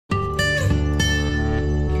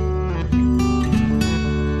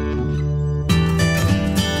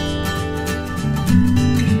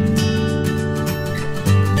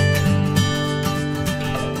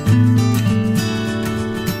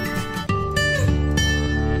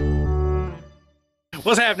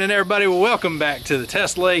What's happening, everybody? Well, welcome back to the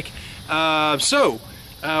test lake. What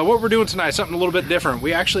we're doing tonight is something a little bit different.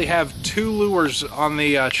 We actually have two lures on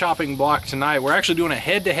the chopping block tonight. We're actually doing a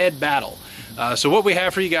head-to-head battle. So what we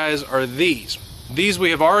have for you guys are these. These we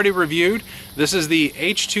have already reviewed. This is the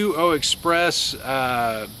H2O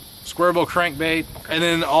Xpress square bill crankbait, and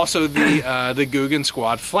then also the Googan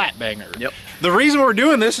Squad flat banger. Yep. The reason we're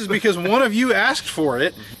doing this is because one of you asked for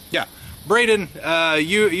it. Yeah. Braden,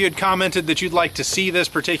 you had commented that you'd like to see this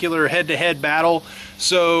particular head-to-head battle.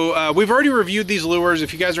 So we've already reviewed these lures.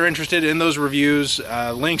 If you guys are interested in those reviews,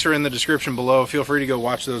 links are in the description below. Feel free to go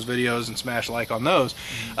watch those videos and smash like on those.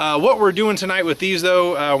 What we're doing tonight with these,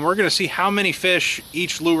 though, we're going to see how many fish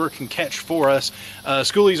each lure can catch for us.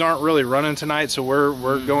 Schoolies aren't really running tonight, so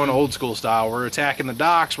we're going old school style. We're attacking the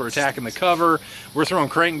docks, we're attacking the cover, we're throwing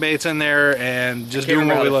crankbaits in there, and just doing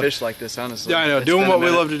what we love. Fish like this, honestly. Yeah, I know. Doing what we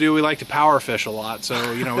love to do. We like to power fish a lot,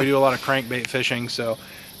 so you know we do a lot of crankbait fishing. So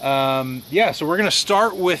yeah, so we're gonna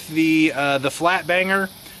start with the flat banger.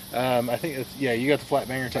 I think it's, yeah, you got the flat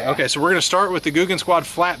banger too. Okay, so we're gonna start with the Googan Squad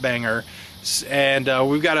flat banger, and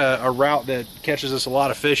we've got a route that catches us a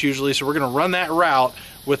lot of fish usually, so we're gonna run that route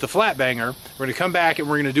with the flat banger. We're gonna come back and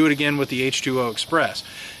we're gonna do it again with the H2O Xpress,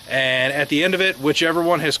 and at the end of it, whichever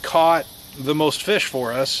one has caught the most fish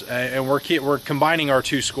for us, and we're combining our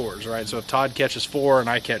two scores, right? So if Todd catches 4 and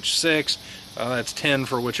I catch 6, that's 10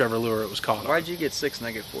 for whichever lure it was caught. Why'd you get 6 and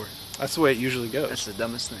I get 4? That's the way it usually goes. That's the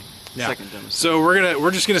dumbest thing. Yeah. Second dumbest. So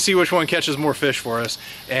we're just gonna see which one catches more fish for us,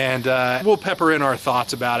 and we'll pepper in our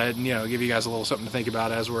thoughts about it, and give you guys a little something to think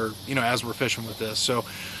about as we're fishing with this. So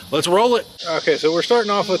let's roll it. Okay, so we're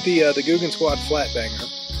starting off with the Googan Squad flat banger.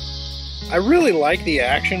 I really like the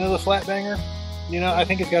action of the flat banger. I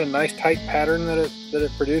think it's got a nice tight pattern that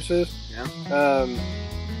it produces. Yeah.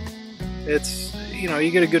 It's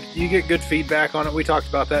you get good feedback on it. We talked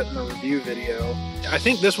about that in the review video. I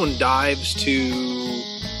think this one dives to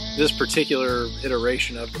this particular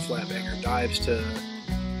iteration of the flat banger dives to,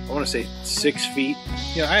 I want to say 6 feet.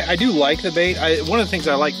 I do like the bait. One of the things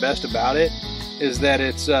I like best about it is that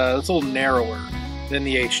it's a little narrower than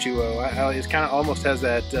the H2O. It kind of almost has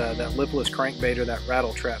that lipless crankbait or that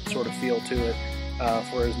rattle trap sort of feel to it.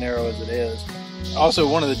 For as narrow as it is. Also,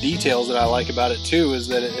 one of the details that I like about it too is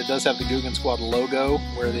that it does have the Googan Squad logo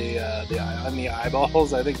where on the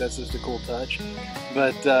eyeballs. I think that's just a cool touch.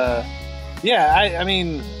 But yeah, I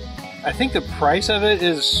mean, I think the price of it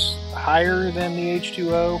is higher than the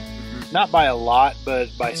H2O. Not by a lot,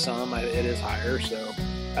 but by some it is higher. So,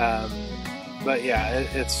 but yeah,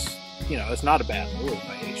 it's it's not a bad lure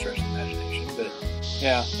by any stretch of the imagination. But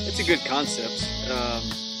yeah, it's a good concept.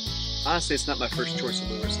 Honestly, it's not my first choice of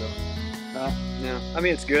lures, though. No. I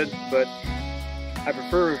mean, it's good, but I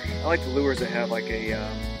like the lures that have like a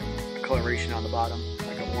coloration on the bottom,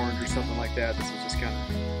 like an orange or something like that. This is just kind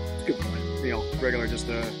of, good point. Regular, just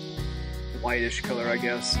a whitish color, I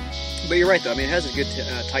guess. But you're right, though. I mean, it has a good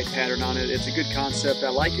tight pattern on it. It's a good concept. I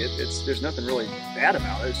like it. There's nothing really bad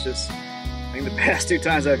about it. It's just, I think the past 2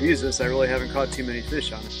 times I've used this, I really haven't caught too many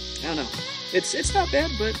fish on it. I don't know. It's not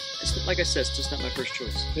bad, but it's, like I said, it's just not my first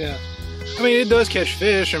choice. Yeah. I mean, it does catch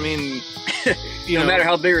fish. I mean, no matter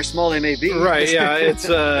how big or small they may be. Right, yeah.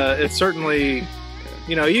 It's certainly,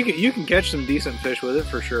 you can catch some decent fish with it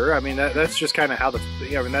for sure. I mean, that's just kind of how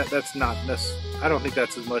that's not I don't think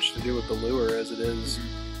that's as much to do with the lure as it is,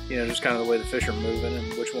 just kind of the way the fish are moving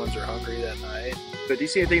and which ones are hungry that night. But do you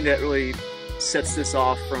see anything that really sets this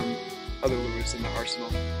off from other lures in the arsenal?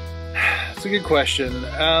 That's a good question.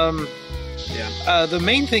 Yeah. The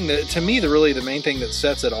main thing that, to me, the main thing that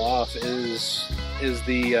sets it off is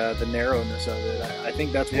the narrowness of it. I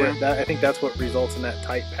think that's what results in that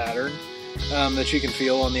tight pattern that you can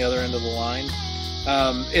feel on the other end of the line.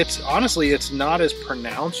 It's not as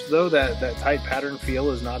pronounced though. That tight pattern feel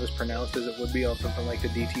is not as pronounced as it would be on something like the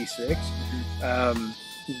DT6.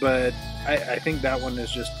 But I think that one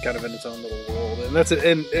is just kind of in its own little world, and that's it.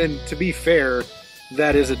 And to be fair,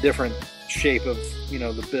 that is a different shape of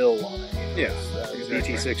the bill on it. Exactly.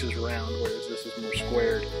 DT6 is round, whereas this is more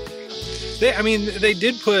squared. They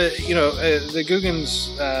did put the Googans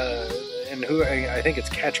and who I think it's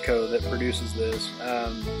Catchco that produces this.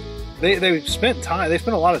 They spent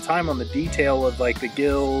a lot of time on the detail of like the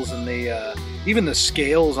gills and the even the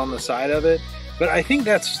scales on the side of it. But I think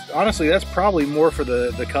that's probably more for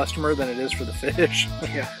the customer than it is for the fish.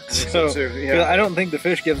 Yeah. So yeah. I don't think the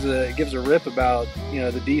fish gives a rip about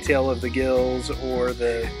the detail of the gills or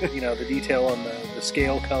the the detail on the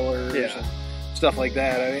scale colors and stuff like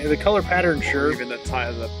that. I mean, the color pattern, sure. Or even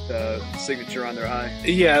the signature on their eye.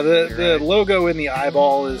 Yeah, the logo in the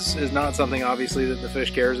eyeball is not something obviously that the fish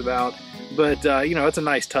cares about. but you know, it's a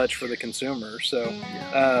nice touch for the consumer. So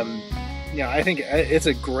yeah, I think it's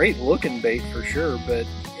a great looking bait for sure, but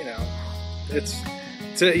you know, it's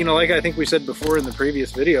you know, like I think we said before in the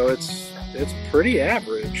previous video, it's pretty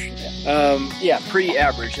average. Yeah, pretty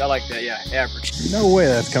average. I like that. Yeah, average. No way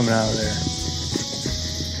that's coming out of there.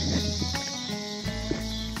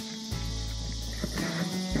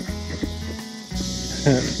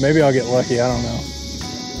 Maybe I'll get lucky, I don't know.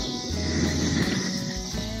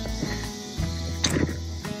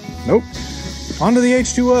 Nope. Onto the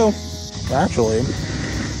H2O. Actually,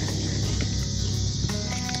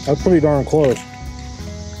 that's pretty darn close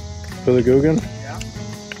to the Googan. Yeah.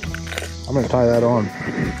 I'm gonna tie that on.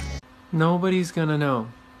 Nobody's gonna know.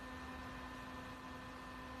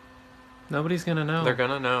 Nobody's gonna know. They're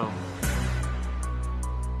gonna know.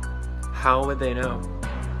 How would they know?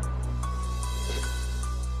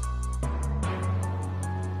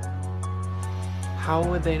 How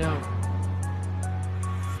would they know?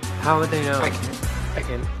 How would they know? I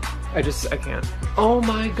can't. I can't. Oh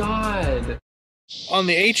my god! On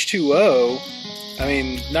the H2O, I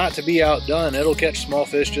mean, not to be outdone, it'll catch small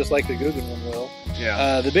fish just like the Googan one will.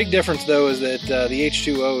 Yeah. The big difference though is that the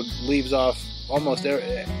H2O leaves off almost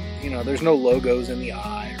every, you know, there's no logos in the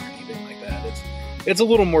eye or anything like that. It's a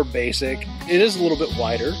little more basic. It is a little bit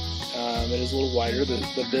wider. It is a little wider.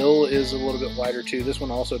 The bill is a little bit wider too. This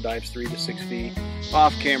one also dives 3 to 6 feet.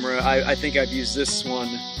 Off camera, I think I've used this one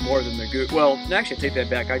more than the Googan. Well, actually, I take that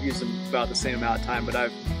back. I've used them about the same amount of time, but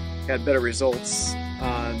I've had better results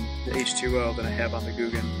on the H2O than I have on the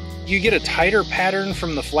Googan. You get a tighter pattern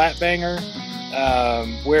from the flat banger,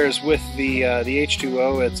 whereas with the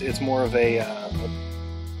H2O, it's more of a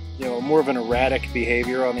you know, more of an erratic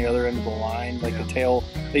behavior on the other end of the line. Like the tail,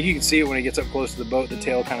 like you can see it when it gets up close to the boat. The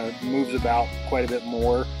tail kind of moves about quite a bit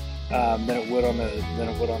more than it would on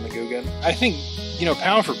the Googan. I think, you know,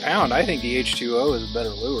 pound for pound, I think the H2O is a better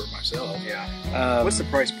lure myself. Yeah. What's the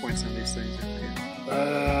price points on these things?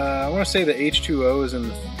 I want to say the H2O is in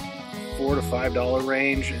the $4 to $5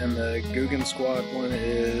 range, and the Googan Squad one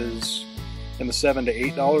is in the $7 to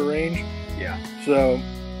 $8 range. Yeah. So,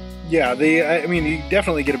 yeah, I mean, you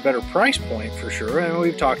definitely get a better price point for sure. I mean,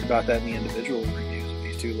 we've talked about that in the individual reviews of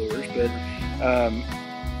these two lures, but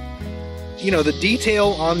you know, the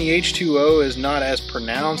detail on the H2O is not as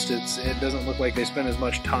pronounced. It doesn't look like they spend as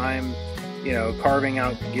much time, you know, carving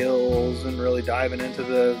out gills and really diving into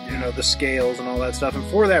the, you know, the scales and all that stuff. And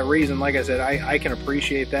for that reason, like I said, I can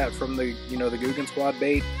appreciate that from the, you know, the Googan Squad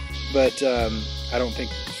bait, but I don't think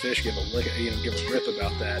the fish give a rip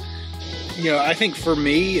about that. You know, I think for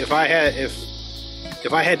me, if I had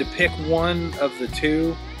to pick one of the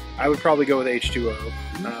two, I would probably go with H2O.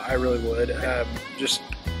 I really would.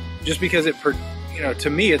 Just because it, you know,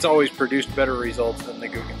 to me, it's always produced better results than the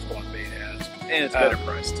Googan Squad bait has. And it's better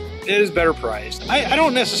priced. It is better priced. I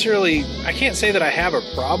don't necessarily, I can't say that I have a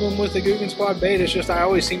problem with the Googan Squad bait. It's just I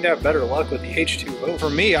always seem to have better luck with the H2O.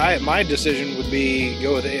 For me, my decision would be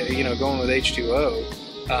going with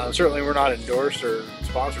H2O. Certainly, we're not endorsed or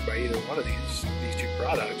sponsored by either one of these two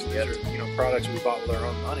products. These are, you know, products we bought with our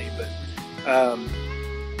own money. But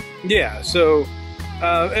yeah, so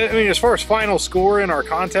I mean, as far as final score in our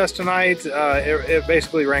contest tonight, it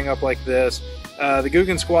basically rang up like this. The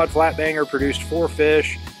Googan Squad Flat Banger produced 4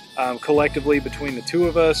 fish collectively between the two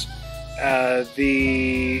of us.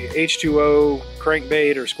 The H2O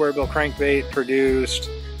crankbait or square bill crankbait produced,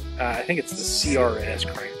 I think it's the CRS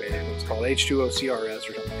crankbait. It's called H2O CRS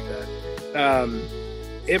or something like that.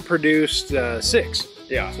 It produced 6.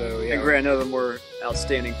 Yeah. So yeah. And granted, none of them were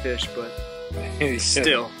outstanding fish, but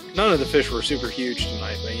still. None of the fish were super huge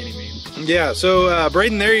tonight by any means. Yeah, so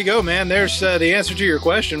Braden, there you go, man. There's the answer to your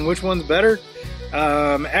question. Which one's better?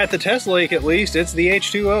 At the test lake, at least, it's the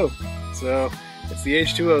H2O. So it's the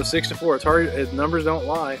H2O 6 to 4. It's hard. Numbers don't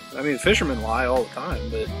lie. I mean, fishermen lie all the time,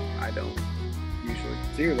 but I don't usually.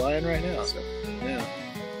 See, you're lying right now. So yeah.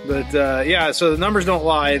 But yeah, so the numbers don't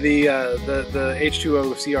lie. The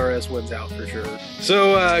H2O CRS wins out for sure.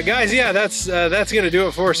 So guys, yeah, that's gonna do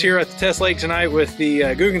it for us here at the test lake tonight with the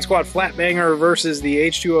Googan Squad Flat Banger versus the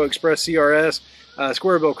H2O Xpress CRS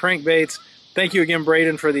square bill crankbaits. Thank you again,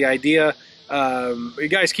 Braden, for the idea. You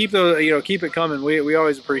guys keep keep it coming. We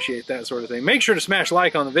always appreciate that sort of thing. Make sure to smash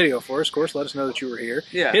like on the video for us. Of course, let us know that you were here.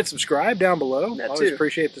 Yeah. Hit subscribe down below. Always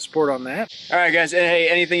appreciate the support on that. All right, guys. And hey,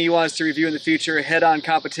 anything you want us to review in the future, head-on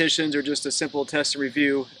competitions or just a simple test and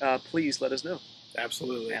review, please let us know.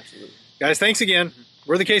 Absolutely. Absolutely. Guys, thanks again.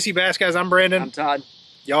 We're the KC Bass Guys. I'm Brandon. I'm Todd.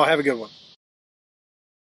 Y'all have a good one.